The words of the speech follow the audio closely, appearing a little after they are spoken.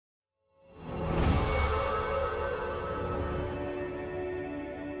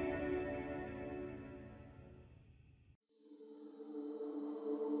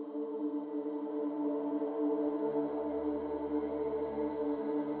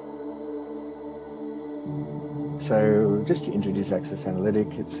So just to introduce Access Analytic,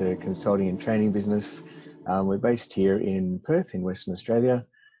 it's a consulting and training business. We're based here in Perth in Western Australia,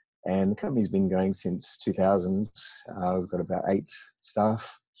 and the company's been going since 2000. We've got about 8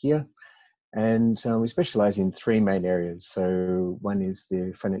 staff here, and we specialize in 3 main areas. So one is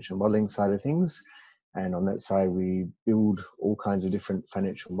the financial modeling side of things, and on that side we build all kinds of different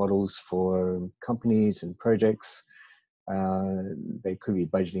financial models for companies and projects. They could be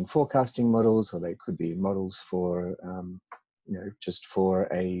budgeting forecasting models, or they could be models for just for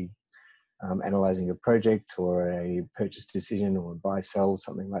a analyzing a project or a purchase decision or buy sell,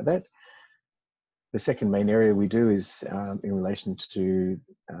 something like that. The second main area we do is in relation to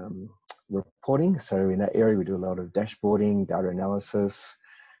reporting. So in that area we do a lot of dashboarding, data analysis,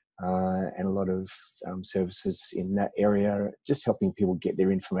 and a lot of services in that area, just helping people get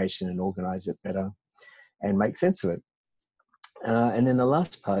their information and organize it better and make sense of it. And then the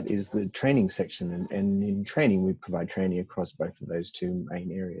last part is the training section, and in training we provide training across both of those 2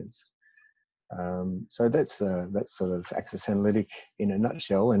 main areas. So that's sort of Access Analytic in a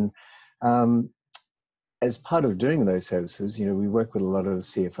nutshell. And as part of doing those services, we work with a lot of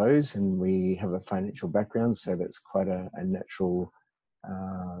CFOs, and we have a financial background, so that's quite a natural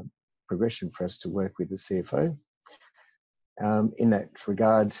progression for us to work with the CFO. In that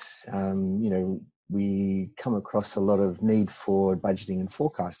regard, we come across a lot of need for budgeting and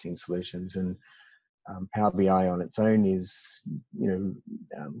forecasting solutions, and Power BI on its own is,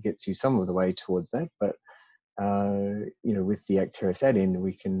 gets you some of the way towards that. But with the Acterys add-in,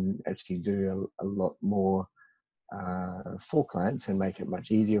 we can actually do a lot more for clients and make it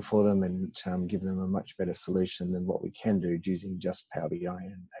much easier for them, and give them a much better solution than what we can do using just Power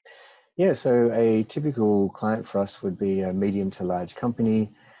BI. Yeah, so a typical client for us would be a medium to large company.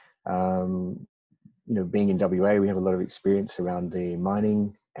 Being in WA, we have a lot of experience around the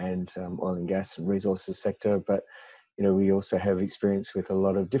mining and oil and gas and resources sector, but we also have experience with a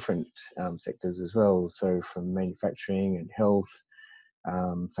lot of different sectors as well. So from manufacturing and health,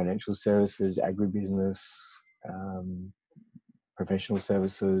 financial services, agribusiness, professional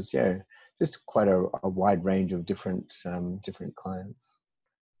services, just quite a wide range of different clients.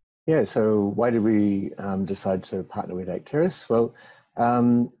 Yeah, so why did we decide to partner with Acterys? Well,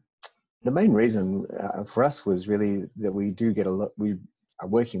 the main reason for us was really that we are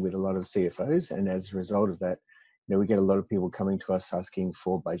working with a lot of CFOs, and as a result of that, we get a lot of people coming to us asking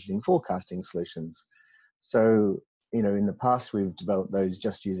for budgeting forecasting solutions. So, in the past we've developed those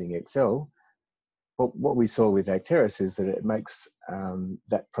just using Excel, but what we saw with Acterys is that it makes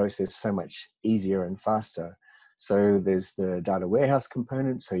that process so much easier and faster. So there's the data warehouse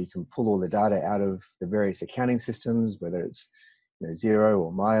component, so you can pull all the data out of the various accounting systems, whether it's Xero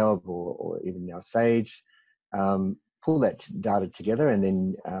or myob or even now Sage, pull that data together, and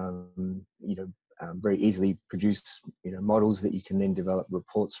then very easily produce models that you can then develop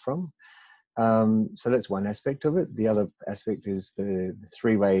reports from. So that's one aspect of it. The other aspect is the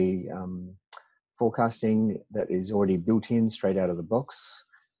 3-way forecasting that is already built in straight out of the box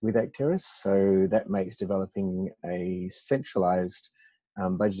with Acterys. So that makes developing a centralized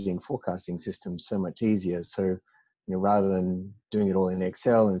budgeting forecasting system so much easier. So rather than doing it all in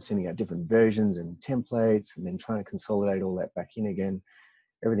Excel and sending out different versions and templates and then trying to consolidate all that back in again,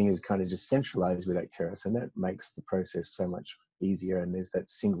 everything is kind of just centralized with Acterys, and that makes the process so much easier, and there's that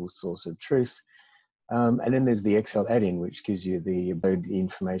single source of truth. And then there's the Excel add-in, which gives you the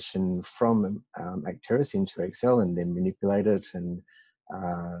information from Acterys into Excel and then manipulate it and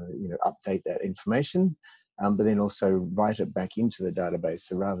update that information. But then also write it back into the database.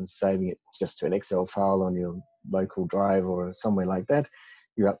 So rather than saving it just to an Excel file on your local drive or somewhere like that,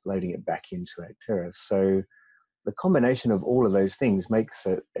 you're uploading it back into Acterys. So the combination of all of those things makes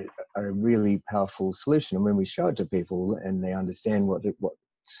it a really powerful solution. And when we show it to people and they understand what the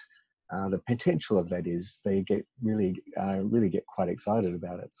potential of that is, they get really get quite excited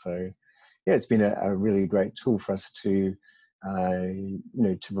about it. So yeah, it's been a really great tool for us to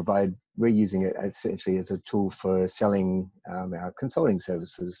to provide. We're using it essentially as a tool for selling our consulting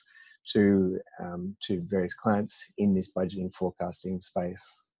services to various clients in this budgeting forecasting space.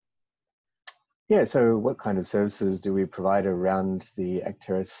 Yeah, so what kind of services do we provide around the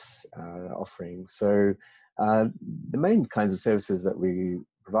Acterys offering? So the main kinds of services that we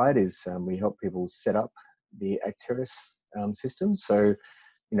provide is we help people set up the Acterys system. So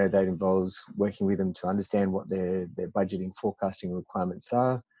that involves working with them to understand what their budgeting forecasting requirements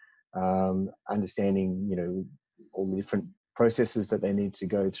are, understanding all the different processes that they need to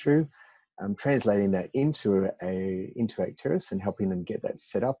go through, translating that into Acterys and helping them get that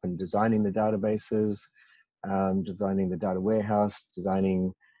set up, and designing the databases, designing the data warehouse,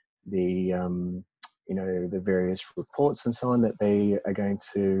 designing the the various reports and so on that they are going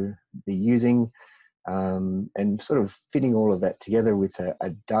to be using, and sort of fitting all of that together with a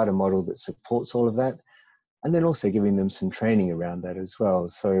data model that supports all of that, and then also giving them some training around that as well.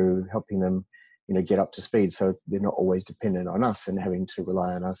 So helping them, get up to speed, so they're not always dependent on us and having to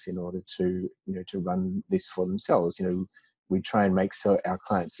rely on us in order to, to run this for themselves. We try and make our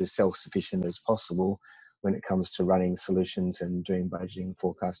clients as self-sufficient as possible when it comes to running solutions and doing budgeting,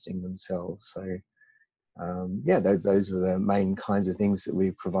 forecasting themselves. So yeah, those are the main kinds of things that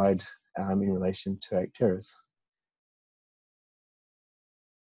we provide in relation to Acterys.